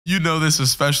You know this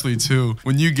especially too.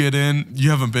 When you get in,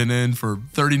 you haven't been in for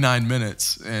 39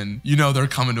 minutes and you know they're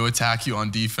coming to attack you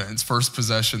on defense. First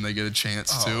possession, they get a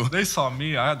chance to. They saw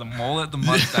me. I had the mullet, the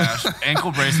mustache,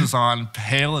 ankle braces on,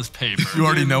 pale as paper. You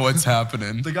already know what's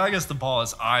happening. The guy gets the ball,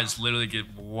 his eyes literally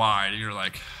get wide, and you're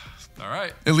like, all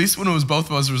right. At least when it was both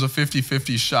of us, there was a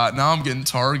 50-50 shot. Now I'm getting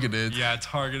targeted. Yeah,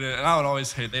 targeted. And I would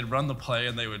always hate, they'd run the play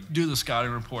and they would do the scouting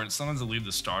report, and sometimes they'd leave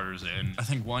the starters in. I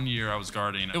think one year I was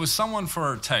guarding, it was someone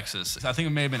for Texas. I think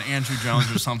it may have been Andrew Jones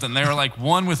or something. They were like,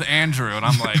 one with Andrew, and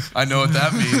I'm like, I know what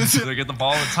that means. They get the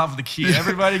ball at the top of the key.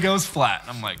 Everybody goes flat. And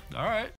I'm like, all right.